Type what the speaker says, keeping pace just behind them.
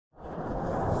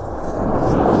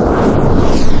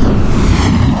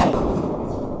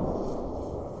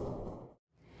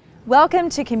Welcome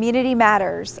to Community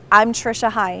Matters. I'm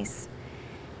Tricia Heiss.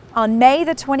 On May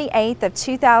the 28th of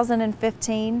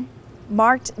 2015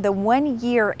 marked the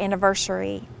 1-year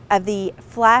anniversary of the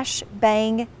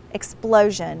flashbang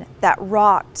explosion that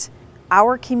rocked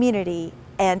our community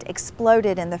and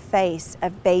exploded in the face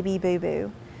of Baby Bou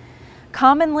Bou.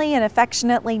 Commonly and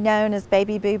affectionately known as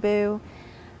Baby Bou Bou,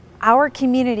 our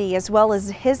community as well as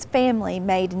his family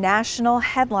made national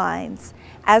headlines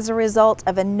as a result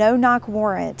of a no-knock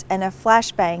warrant and a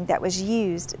flashbang that was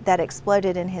used that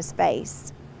exploded in his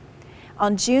face.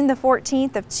 On June the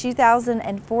 14th of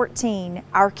 2014,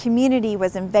 our community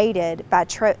was invaded by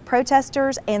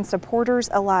protesters and supporters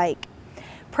alike.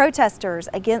 Protesters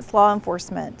against law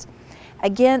enforcement,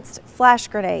 against flash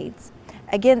grenades,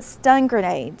 against stun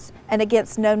grenades, and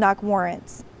against no-knock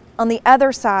warrants. On the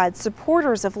other side,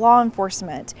 supporters of law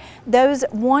enforcement, those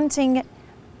wanting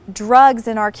drugs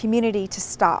in our community to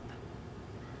stop.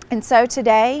 And so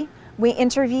today we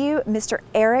interview Mr.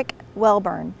 Eric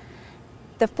Welburn,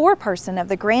 the foreperson of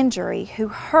the grand jury who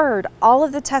heard all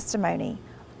of the testimony,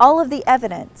 all of the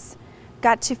evidence,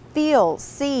 got to feel,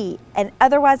 see, and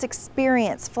otherwise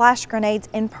experience flash grenades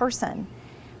in person.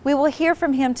 We will hear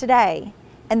from him today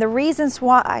and the reasons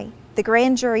why the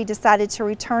grand jury decided to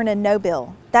return a no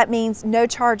bill. That means no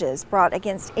charges brought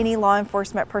against any law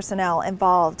enforcement personnel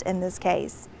involved in this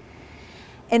case.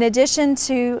 In addition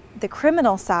to the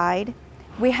criminal side,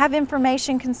 we have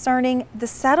information concerning the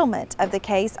settlement of the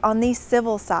case on the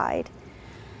civil side.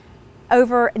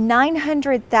 Over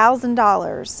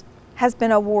 $900,000 has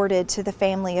been awarded to the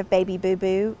family of Baby Bou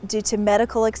Bou due to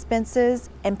medical expenses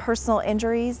and personal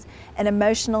injuries and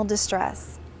emotional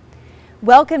distress.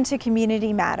 Welcome to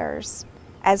Community Matters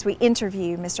as we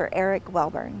interview Mr. Eric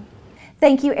Welburn.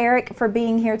 Thank you, Eric, for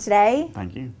being here today.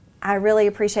 Thank you. I really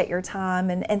appreciate your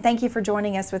time and thank you for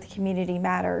joining us with Community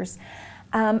Matters.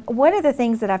 One of the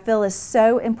things that I feel is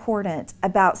so important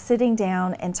about sitting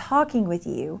down and talking with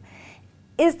you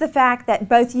is the fact that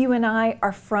both you and I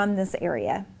are from this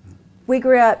area. We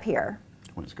grew up here.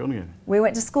 Went to school together. We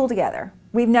went to school together.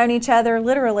 We've known each other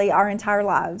literally our entire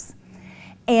lives.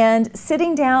 And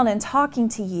sitting down and talking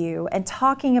to you and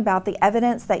talking about the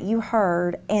evidence that you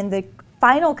heard and the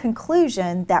final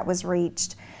conclusion that was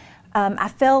reached, I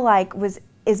feel like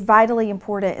is vitally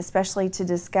important, especially to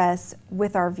discuss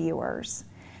with our viewers.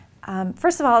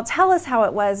 First of all, tell us how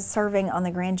it was serving on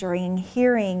the grand jury and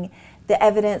hearing the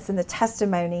evidence and the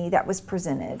testimony that was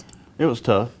presented. It was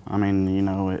tough. I mean, you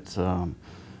know, it's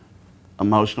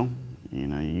emotional. You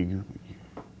know, you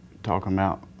talking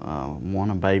about one,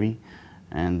 a baby,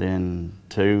 and then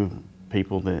two,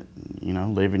 people that, you know,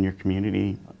 live in your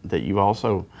community that you've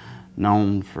also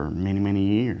known for many, many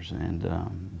years.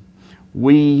 And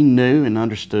we knew and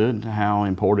understood how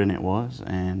important it was,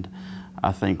 and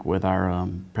I think with our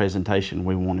presentation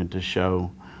we wanted to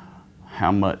show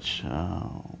how much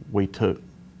we took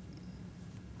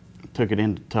it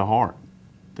into heart,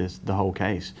 the whole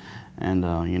case. And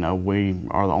you know, we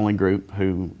are the only group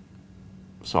who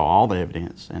saw all the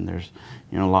evidence, and there's,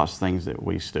 you know, lots of things that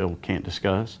we still can't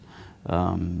discuss,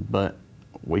 but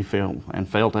we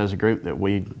felt as a group that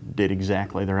we did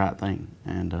exactly the right thing.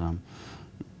 And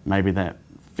maybe that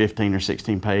 15 or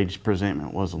 16 page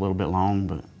presentment was a little bit long,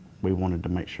 but we wanted to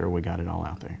make sure we got it all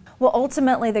out there. Well,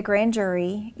 ultimately the grand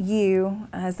jury, you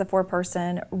as the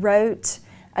foreperson, wrote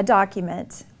a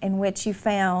document in which you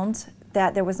found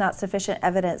that there was not sufficient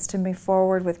evidence to move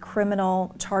forward with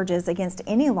criminal charges against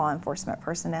any law enforcement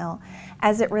personnel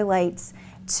as it relates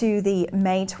to the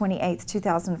May 28th,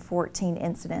 2014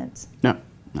 incident. No,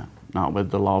 not with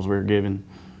the laws we were given.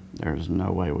 There's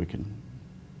no way we could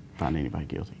find anybody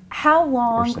guilty. How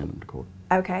long? Or send them to court.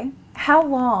 Okay. How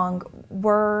long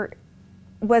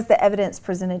was the evidence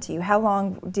presented to you? How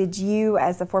long did you,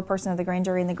 as the foreperson of the grand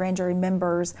jury and the grand jury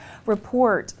members,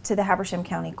 report to the Habersham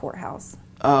County Courthouse?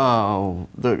 When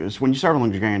you serve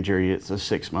on the grand jury, it's a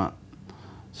 6-month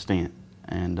stint.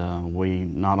 And we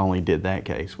not only did that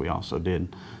case, we also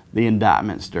did the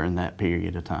indictments during that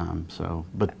period of time. So,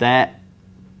 but that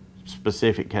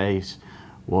specific case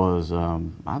was, I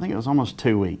think it was almost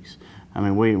 2 weeks. I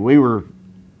mean, we were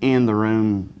in the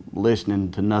room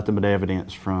listening to nothing but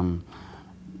evidence from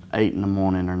 8 in the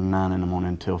morning or 9 in the morning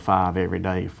until 5 every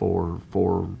day for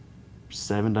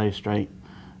 7 days straight,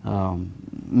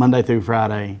 Monday through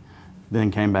Friday,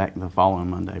 then came back the following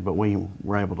Monday. But we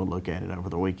were able to look at it over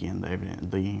the weekend,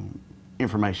 the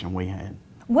information we had.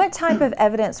 What type of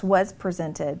evidence was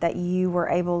presented that you were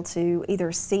able to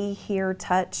either see, hear,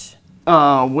 touch?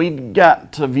 We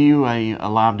got to view a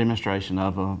live demonstration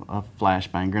of a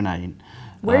flashbang grenade.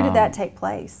 Where did that take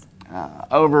place?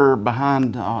 Over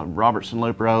behind Robertson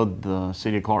Loop Road, the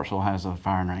city of Clarksville has a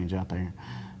firing range out there,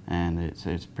 and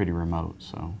it's pretty remote.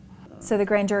 So the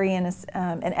grand jury, in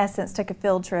essence, took a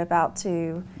field trip out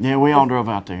to... Yeah, we all drove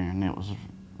out there, and it was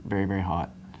very, very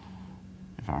hot,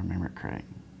 if I remember it correct.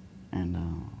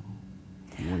 And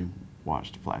we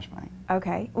watched a flashbang.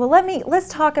 Okay. Well, let's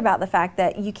talk about the fact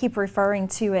that you keep referring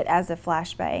to it as a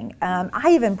flashbang.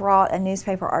 I even brought a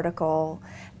newspaper article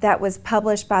that was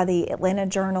published by the Atlanta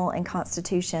Journal and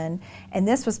Constitution, and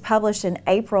this was published in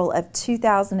April of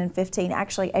 2015,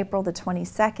 actually April the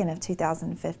 22nd of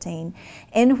 2015,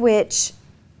 in which,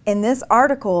 in this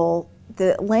article,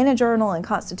 the Atlanta Journal and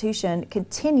Constitution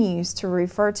continues to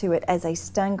refer to it as a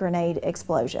stun grenade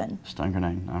explosion. Stun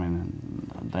grenade. I mean,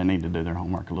 they need to do their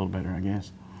homework a little better, I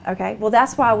guess. Okay, well,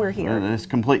 that's why we're here. It's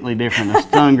completely different, a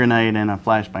stun grenade and a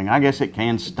flashbang. I guess it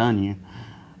can stun you,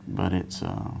 but it's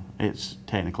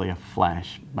technically a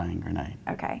flashbang grenade.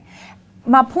 Okay.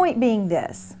 My point being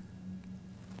this.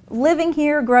 Living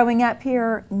here, growing up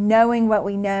here, knowing what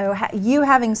we know, you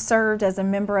having served as a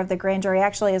member of the grand jury,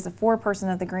 actually as a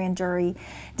foreperson of the grand jury,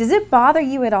 does it bother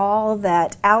you at all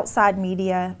that outside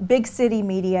media, big city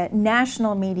media,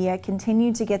 national media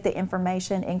continue to get the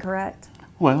information incorrect?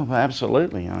 Well,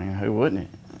 absolutely. I mean, who wouldn't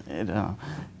it?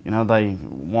 You know, they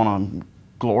want to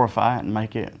glorify it and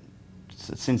make it,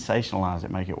 sensationalize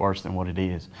it, make it worse than what it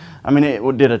is. I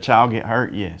mean, did a child get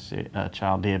hurt? Yes, a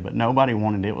child did, but nobody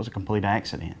wanted it. It was a complete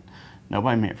accident.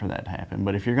 Nobody meant for that to happen.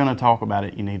 But if you're going to talk about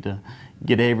it, you need to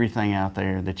get everything out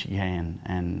there that you can.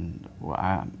 And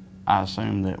I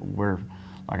assume that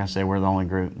like I said, we're the only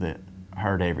group that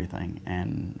heard everything,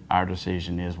 and our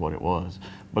decision is what it was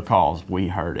because we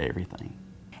heard everything.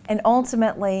 And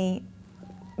ultimately,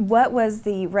 what was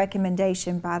the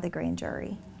recommendation by the grand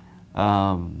jury?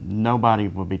 Nobody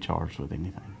would be charged with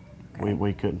anything. Okay.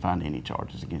 We couldn't find any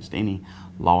charges against any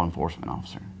law enforcement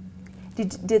officer.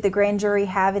 Did the grand jury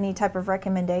have any type of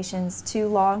recommendations to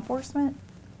law enforcement?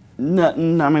 No,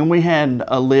 I mean, we had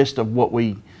a list of what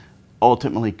we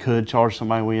ultimately could charge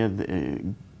somebody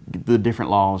with, the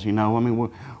different laws, you know. I mean,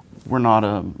 we're not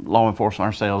a law enforcement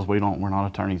ourselves. We're not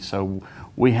attorneys, so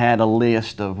we had a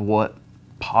list of what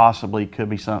possibly could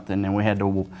be something, and we had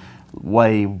to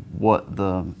weigh what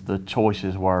the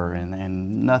choices were,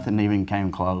 and nothing even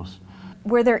came close.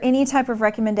 Were there any type of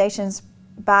recommendations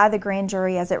by the grand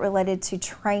jury as it related to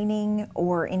training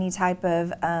or any type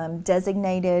of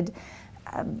designated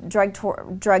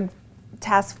drug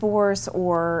task force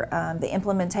or the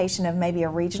implementation of maybe a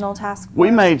regional task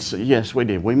force? Yes, we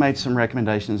did. We made some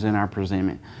recommendations in our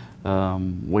presentment.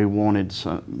 We wanted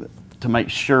to make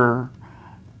sure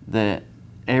that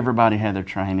everybody had their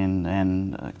training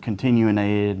and continuing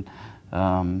ed.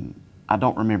 I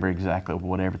don't remember exactly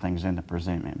what everything's in the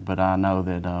presentment, but I know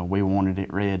that we wanted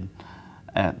it read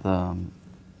at the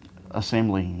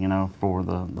assembly, you know, for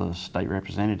the state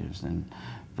representatives, and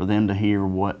for them to hear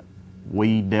what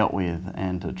we dealt with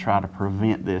and to try to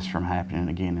prevent this from happening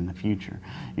again in the future.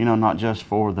 You know, not just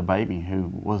for the baby, who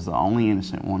was the only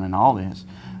innocent one in all this,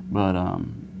 but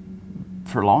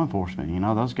for law enforcement. You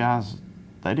know, those guys,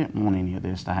 they didn't want any of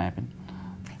this to happen.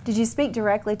 Did you speak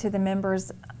directly to the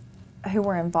members who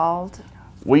were involved?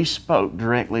 We spoke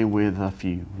directly with a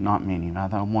few, not many. I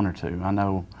thought one or two. I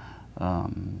know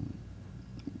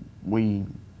we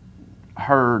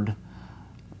heard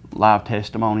live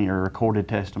testimony or recorded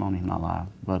testimony, not live,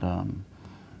 but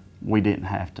we didn't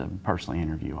have to personally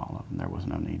interview all of them. There was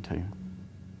no need to.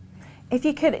 If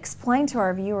you could explain to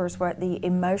our viewers what the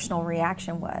emotional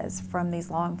reaction was from these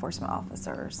law enforcement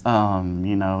officers.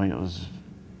 You know,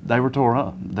 they were tore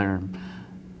up. They're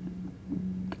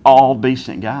all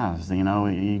decent guys. You know,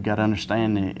 you got to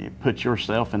understand, put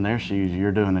yourself in their shoes.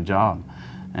 You're doing the job,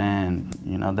 and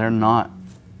you know, they're not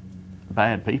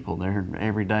bad people. They're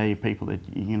everyday people that,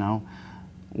 you know,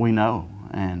 we know.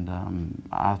 And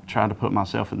I try to put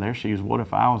myself in their shoes. What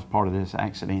if I was part of this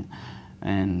accident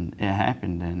and it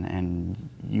happened, and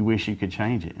you wish you could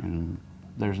change it, and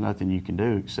there's nothing you can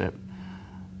do except,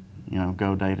 you know,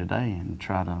 go day to day and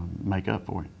try to make up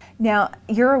for it. Now,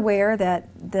 you're aware that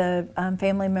the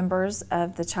family members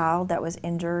of the child that was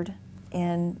injured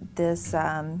in this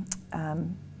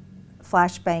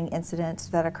flashbang incident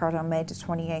that occurred on May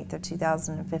 28th of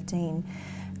 2015,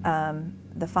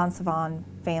 the Fonsavon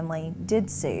family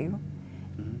did sue.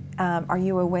 Are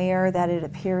you aware that it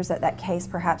appears that that case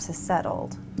perhaps is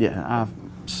settled? Yeah, I've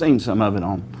seen some of it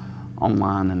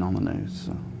online and on the news,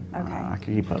 so okay. I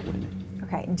can keep up with it.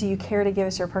 Okay, do you care to give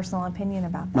us your personal opinion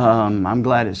about that? I'm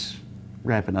glad it's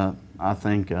wrapping up. I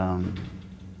think the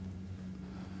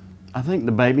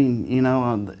baby, you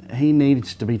know, he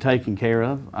needs to be taken care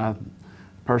of.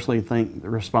 personally think the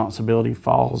responsibility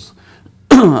falls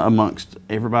amongst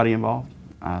everybody involved.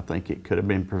 I think it could have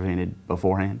been prevented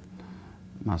beforehand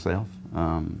myself.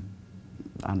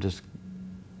 I'm just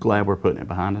glad we're putting it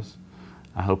behind us.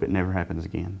 I hope it never happens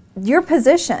again. Your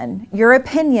position, your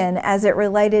opinion as it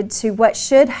related to what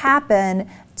should happen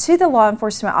to the law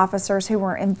enforcement officers who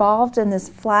were involved in this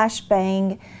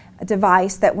flashbang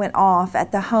device that went off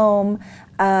at the home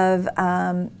of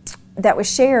that was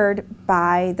shared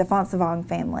by the Fonsavong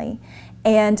family.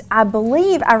 And I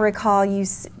believe I recall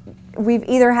we've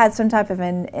either had some type of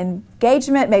an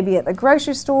engagement, maybe at the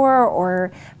grocery store,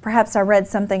 or perhaps I read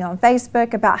something on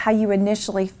Facebook about how you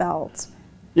initially felt.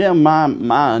 Yeah,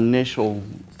 my initial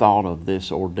thought of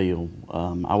this ordeal,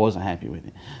 I wasn't happy with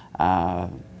it. I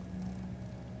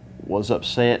was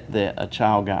upset that a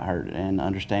child got hurt, and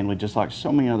understandably, just like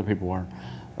so many other people were.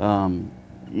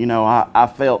 You know, I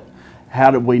felt, how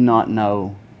did we not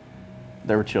know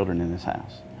there were children in this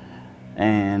house?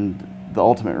 And the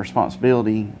ultimate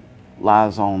responsibility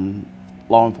lies on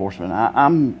law enforcement.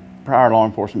 I'm prior law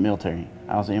enforcement military.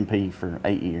 I was an MP for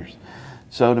 8 years.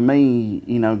 So to me,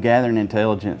 you know, gathering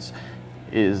intelligence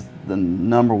is the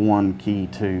 #1 key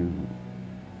to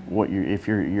what if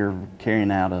you're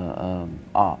carrying out a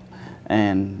op.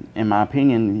 And in my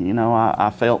opinion, you know, I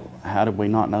felt, how did we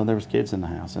not know there was kids in the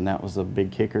house? And that was a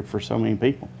big kicker for so many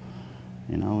people.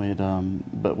 You know,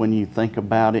 but when you think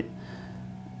about it,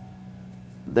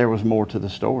 there was more to the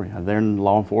story.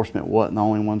 Law enforcement wasn't the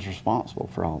only ones responsible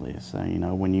for all this. You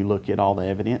know, when you look at all the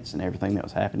evidence and everything that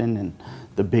was happening and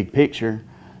the big picture,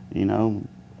 you know,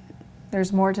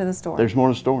 there's more to the story. There's more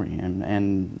to the story.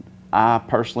 And I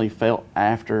personally felt,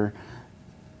 after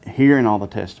hearing all the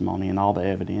testimony and all the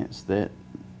evidence, that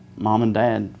Mom and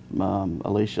Dad,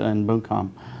 Alicia and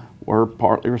Buncombe, were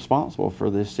partly responsible for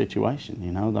this situation.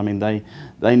 You know, I mean,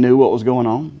 they knew what was going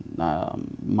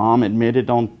on. Mom admitted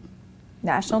on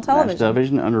national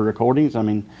television under recordings. I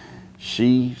mean,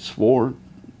 she swore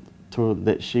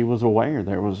that she was aware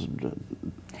there was.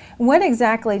 What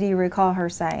exactly do you recall her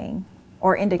saying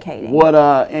or indicating?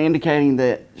 Indicating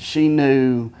that she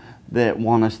knew that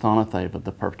Juan Estanatheva,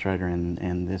 the perpetrator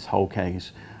in this whole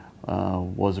case,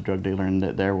 was a drug dealer, and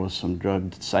that there was some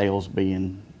drug sales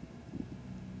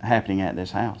happening at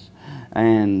this house.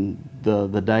 And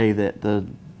the day that the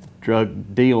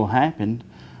drug deal happened,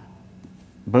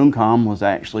 Buncombe was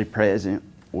actually present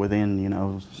within, you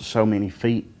know, so many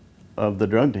feet of the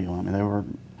drug deal. I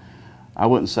mean, I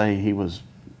wouldn't say he was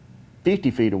 50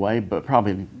 feet away, but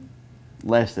probably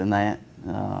less than that.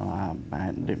 I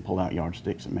didn't pull out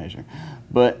yardsticks and measure.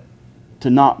 But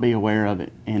to not be aware of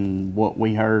it and what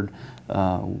we heard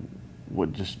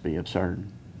would just be absurd.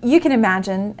 You can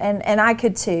imagine, and I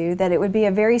could too, that it would be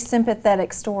a very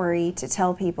sympathetic story to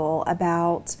tell people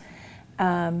about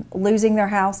losing their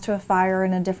house to a fire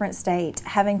in a different state,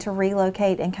 having to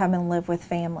relocate and come and live with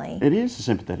family. It is a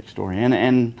sympathetic story,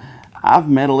 and I've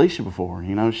met Alicia before.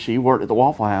 You know, she worked at the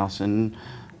Waffle House in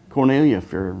Cornelia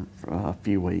for a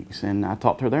few weeks, and I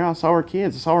talked to her there. I saw her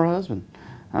kids, I saw her husband.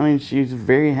 I mean, she's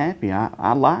very happy.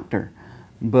 I liked her,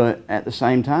 but at the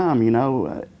same time, you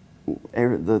know,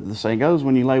 the saying goes,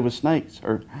 when you lay with snakes,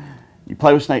 or you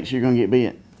play with snakes, you're going to get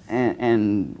bit.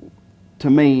 And to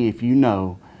me, if you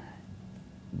know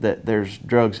that there's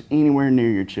drugs anywhere near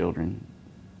your children,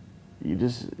 you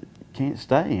just can't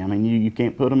stay. I mean, you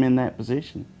can't put them in that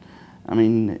position. I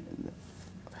mean,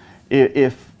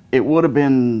 if it would have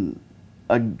been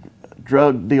a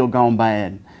drug deal gone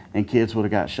bad and kids would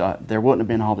have got shot, there wouldn't have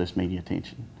been all this media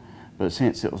attention. But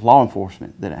since it was law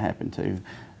enforcement that it happened to,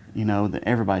 you know, that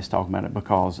everybody's talking about it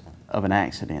because of an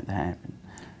accident that happened.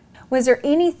 Was there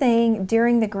anything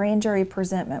during the grand jury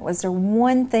presentment, was there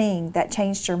one thing that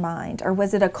changed your mind, or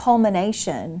was it a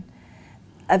culmination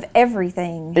of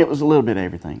everything? It was a little bit of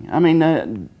everything. I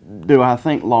mean, do I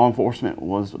think law enforcement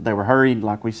they were hurried,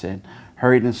 like we said,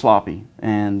 hurried and sloppy,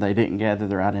 and they didn't gather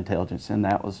the right intelligence, and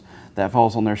that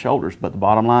falls on their shoulders. But the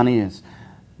bottom line is,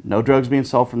 no drugs being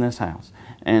sold from this house.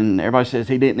 And everybody says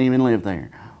he didn't even live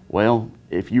there. Well,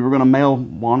 if you were going to mail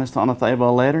Juan Estanatheva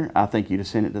a letter, I think you'd have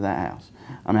sent it to that house.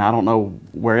 I mean, I don't know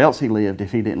where else he lived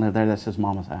if he didn't live there. That's his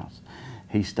mama's house.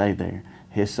 He stayed there.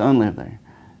 His son lived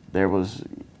there.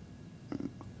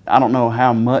 I don't know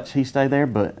how much he stayed there,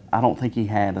 but I don't think he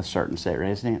had a certain set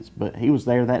residence. But he was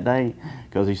there that day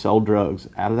because he sold drugs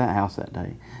out of that house that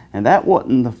day. And that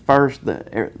wasn't the first.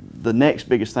 The next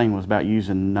biggest thing was about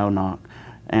using no-knock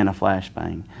and a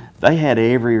flashbang. They had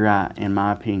every right, in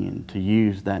my opinion, to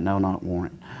use that no-knock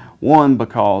warrant. One,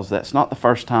 because that's not the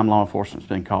first time law enforcement's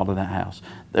been called to that house.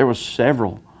 There was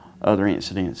several other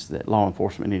incidents that law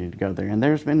enforcement needed to go there, and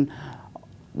there's been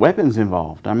weapons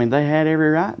involved. I mean, they had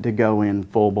every right to go in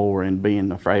full bore and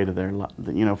being afraid of their,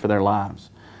 for their lives.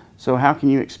 So how can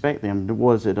you expect them?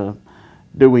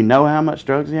 Do we know how much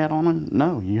drugs he had on him?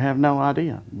 No, you have no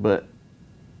idea. But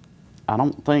I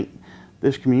don't think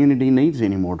this community needs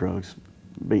any more drugs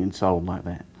being sold like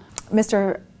that.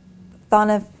 Mr.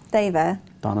 Thanatheva,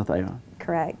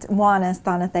 correct, Juanis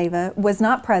Thanatheva, was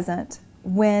not present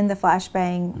when the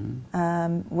flashbang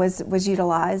was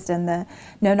utilized and the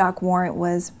no-knock warrant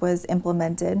was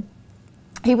implemented.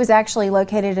 He was actually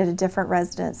located at a different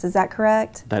residence. Is that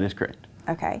correct? That is correct.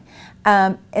 Okay.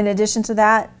 In addition to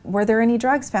that, were there any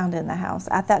drugs found in the house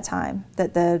at that time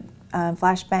that the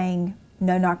flashbang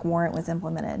no-knock warrant was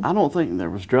implemented? I don't think there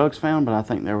was drugs found, but I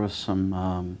think there was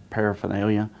some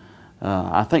paraphernalia.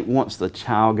 I think once the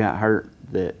child got hurt,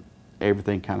 that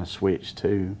everything kind of switched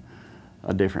to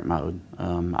a different mode.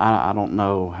 I don't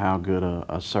know how good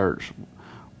a search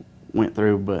went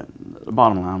through, but the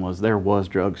bottom line was there was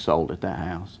drugs sold at that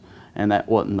house, and that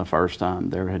wasn't the first time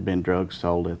there had been drugs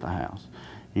sold at the house.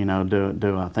 You know,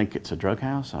 do I think it's a drug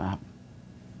house? I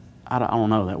don't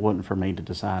know. That wasn't for me to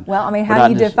decide. Well, I mean, how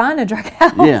do you define a drug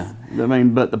house? Yeah, I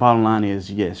mean, but the bottom line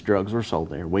is, yes, drugs were sold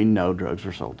there. We know drugs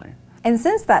were sold there. And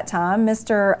since that time,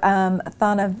 Mr.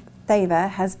 Thanatheva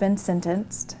has been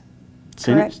sentenced.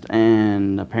 Sentenced,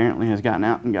 and apparently has gotten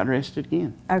out and got arrested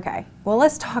again. Okay, well,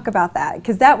 let's talk about that,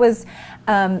 because that was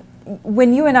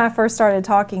when you and I first started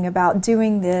talking about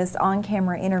doing this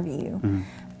on-camera interview.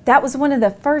 That was one of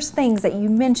the first things that you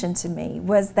mentioned to me,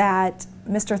 was that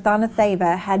Mr.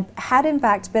 Thanatheva had in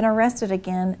fact been arrested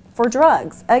again for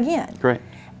drugs again. Correct.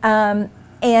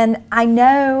 And I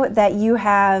know that you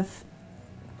have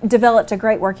developed a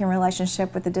great working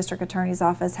relationship with the district attorney's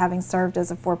office, having served as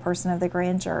a foreperson of the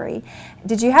grand jury.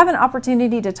 Did you have an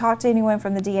opportunity to talk to anyone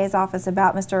from the DA's office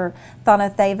about Mr.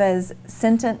 Thanatheva's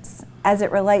sentence as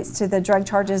it relates to the drug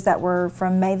charges that were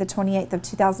from May the 28th of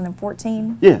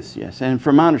 2014? Yes, yes. And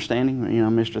from my understanding,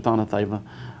 Mr. Thanatheva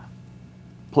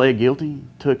pled guilty,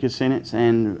 took his sentence,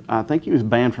 and I think he was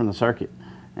banned from the circuit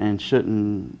and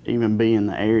shouldn't even be in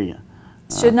the area.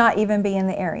 Should not even be in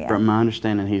the area. From my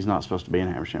understanding, he's not supposed to be in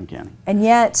Habersham County. And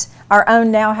yet, our own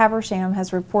now Habersham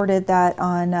has reported that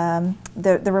on,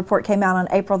 the report came out on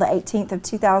April the 18th of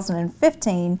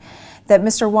 2015, that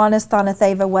Mr. Juanis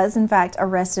Thanatheva was in fact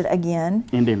arrested again.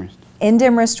 In Demorest. In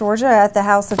Demorest, Georgia, at the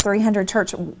house of 300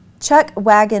 Chuck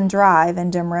Wagon Drive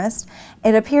in Demorest.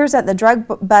 It appears that the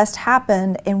drug bust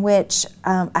happened in which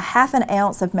a half an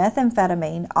ounce of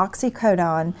methamphetamine,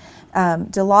 oxycodone,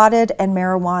 Dilaudid, and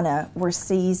marijuana were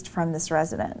seized from this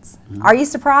residence. Are you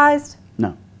surprised?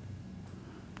 No.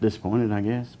 Disappointed, I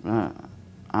guess. I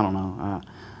don't know.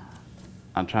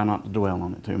 I try not to dwell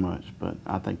on it too much, but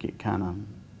I think it kind of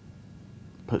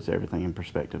puts everything in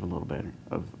perspective a little better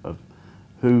of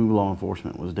who law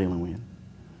enforcement was dealing with.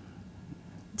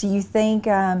 Do you think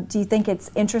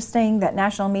it's interesting that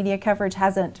national media coverage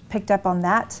hasn't picked up on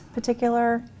that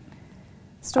particular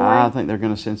story? I think they're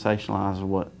going to sensationalize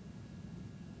what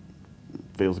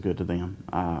feels good to them.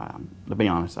 To be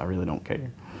honest, I really don't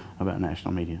care about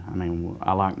national media. I mean,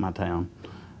 I like my town.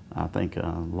 I think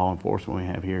law enforcement we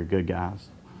have here are good guys.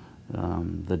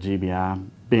 The GBI,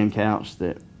 Ben Couch,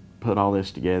 that put all this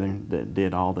together, that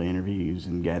did all the interviews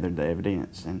and gathered the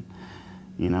evidence, and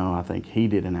I think he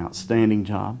did an outstanding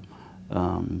job.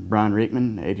 Brian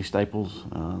Rickman, Eddie Staples,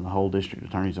 the whole district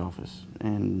attorney's office,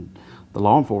 and the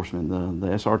law enforcement, the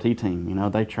SRT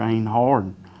team, they train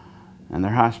hard and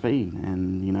they're high speed,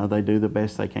 and they do the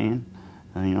best they can.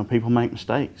 People make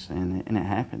mistakes, and it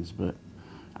happens, but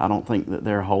I don't think that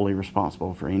they're wholly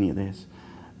responsible for any of this.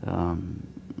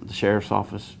 The sheriff's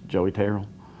office, Joey Terrell,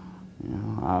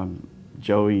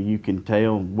 Joey, you can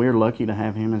tell we're lucky to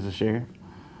have him as a sheriff.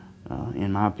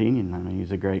 In my opinion, I mean,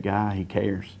 he's a great guy. He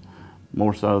cares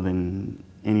more so than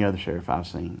any other sheriff I've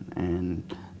seen, and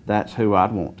that's who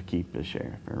I'd want to keep as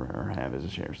sheriff, or have as a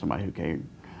sheriff, somebody who cared.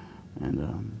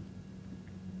 And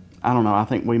I don't know, I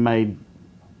think we made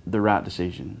the right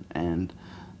decision, and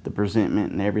the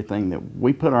presentment and everything, that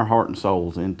we put our heart and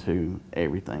souls into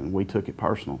everything. We took it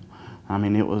personal. I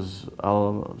mean, it was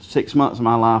 6 months of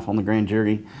my life on the grand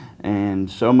jury,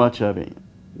 and so much of it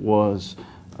was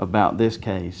about this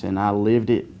case, and I lived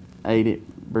it, ate it,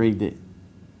 breathed it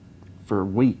for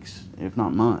weeks, if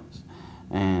not months.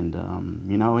 And I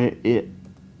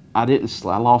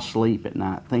lost sleep at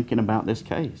night thinking about this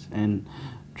case and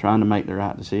trying to make the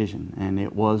right decision, and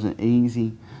it wasn't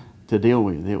easy to deal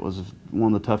with. It was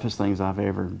one of the toughest things I've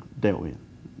ever dealt with,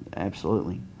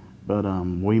 absolutely. But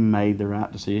we made the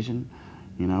right decision.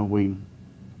 We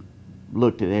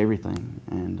looked at everything,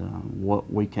 and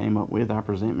what we came up with, our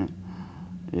presentment,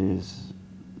 is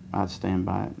I'd stand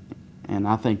by it. And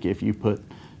I think if you put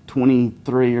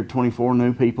 23 or 24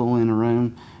 new people in a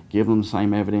room, give them the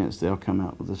same evidence, they'll come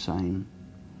out with the same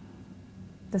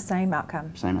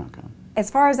outcome. Same outcome. As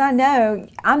far as I know,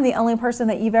 I'm the only person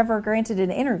that you've ever granted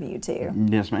an interview to.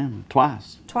 Yes, ma'am.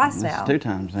 Twice. Twice now. 2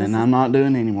 times, and I'm not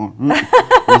doing it anymore.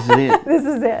 This is it. This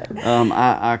is it.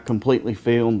 I completely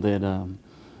feel that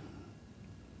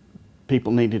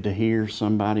people needed to hear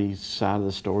somebody's side of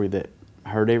the story that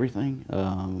heard everything.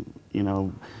 You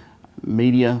know,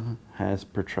 media has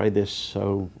portrayed this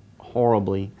so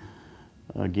horribly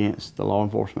against the law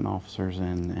enforcement officers,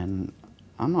 and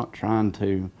I'm not trying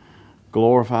to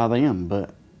glorify them,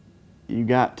 but you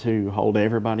got to hold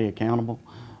everybody accountable.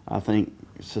 I think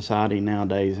society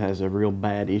nowadays has a real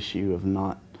bad issue of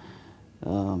not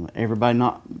everybody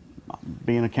not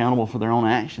being accountable for their own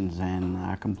actions, and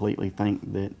I completely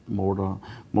think that more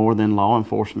than law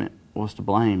enforcement was to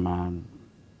blame.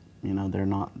 You know, they're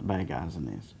not the bad guys in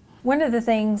this. One of the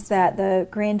things that the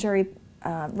grand jury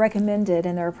recommended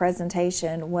in their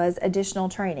presentation was additional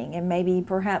training, and maybe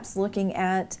perhaps looking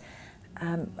at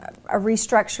a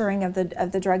restructuring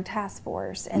of the drug task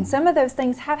force, and some of those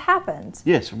things have happened.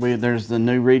 Yes, there's the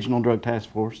new regional drug task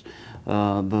force.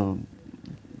 The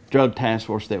drug task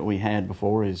force that we had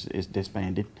before is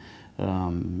disbanded. I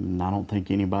don't think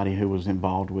anybody who was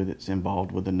involved with it's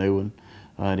involved with the new one.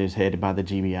 It is headed by the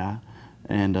GBI,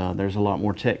 and there's a lot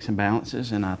more checks and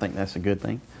balances, and I think that's a good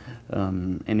thing.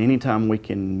 And anytime we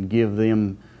can give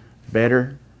them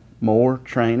better, more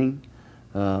training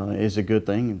is a good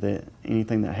thing. That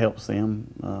anything that helps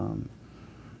them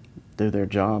do their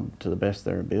job to the best of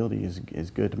their ability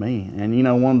is good to me. And you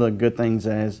know, one of the good things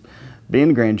as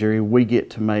being a grand jury, we get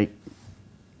to make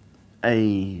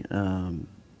a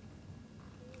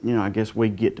you know, I guess we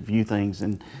get to view things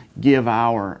and give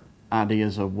our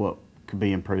ideas of what could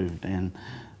be improved. And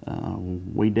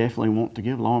we definitely want to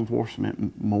give law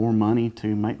enforcement more money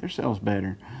to make themselves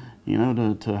better. You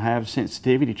know, to have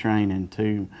sensitivity training,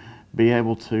 to be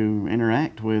able to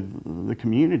interact with the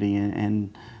community,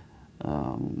 and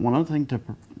one other thing, to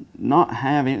not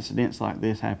have incidents like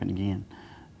this happen again.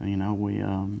 You know,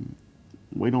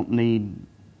 we don't need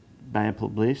bad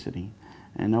publicity,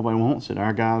 and nobody wants it.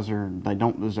 Our guys they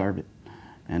don't deserve it,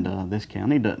 and this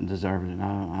county doesn't deserve it.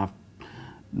 I've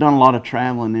done a lot of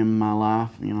traveling in my life.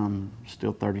 You know, I'm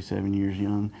still 37 years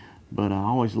young, but I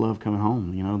always love coming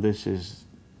home. You know, this is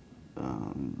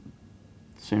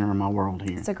center of my world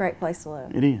here. It's a great place to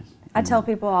live. It is. I tell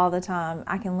people all the time,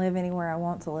 I can live anywhere I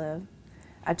want to live.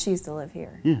 I choose to live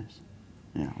here. Yes.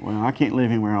 Yeah. Well, I can't live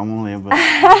anywhere I want to live, but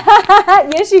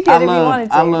yes, you could if you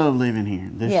wanted to. I love living here.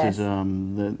 This yes.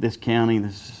 is this county.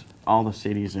 All the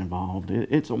cities involved.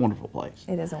 It's a wonderful place.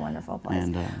 It is a wonderful place.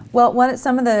 And well,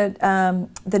 some of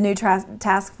the new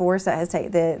task force that has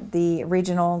taken the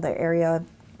regional, the area,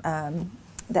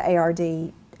 the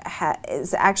ARD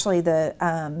is actually the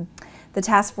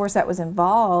task force that was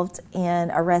involved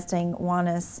in arresting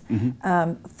Juanis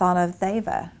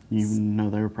Thanatheva. You know,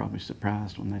 they were probably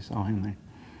surprised when they saw him there.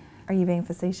 Are you being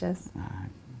facetious?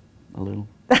 A little.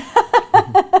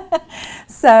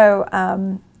 So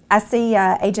I see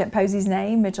Agent Posey's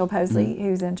name, Mitchell Posley,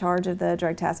 who's in charge of the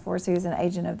drug task force, who's an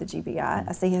agent of the GBI.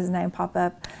 I see his name pop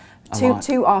up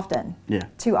too often. Yeah.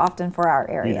 Too often for our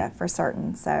area, for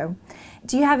certain. So,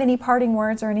 do you have any parting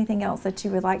words or anything else that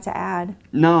you would like to add?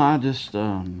 No, I just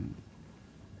I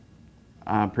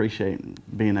appreciate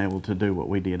being able to do what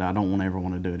we did. I don't ever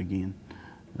want to do it again.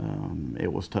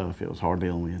 It was tough. It was hard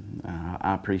dealing with.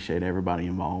 I appreciate everybody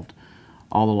involved,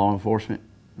 all the law enforcement,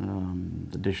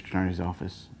 the district attorney's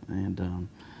office, and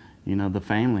you know, the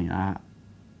family. I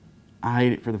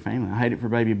hate it for the family. I hate it for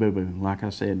Baby Boo Boo. Like I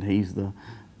said, he's the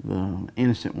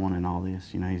innocent one in all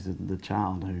this. You know, he's the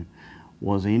child who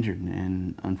was injured,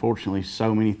 and unfortunately,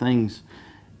 so many things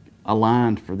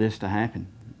aligned for this to happen,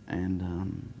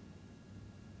 and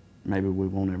maybe we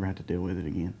won't ever have to deal with it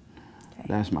again. Okay.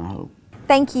 That's my hope.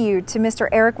 Thank you to Mr.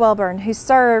 Eric Welburn, who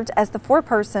served as the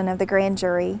foreperson of the grand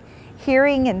jury,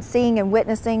 hearing and seeing and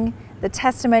witnessing the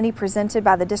testimony presented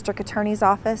by the District Attorney's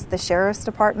Office, the Sheriff's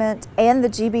Department, and the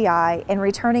GBI, and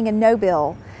returning a no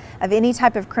bill of any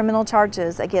type of criminal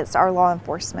charges against our law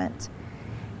enforcement.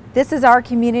 This is our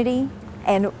community,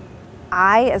 and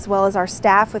I, as well as our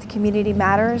staff with Community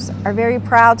Matters, are very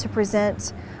proud to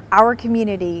present our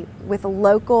community with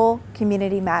local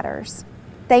Community Matters.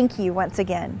 Thank you once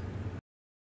again.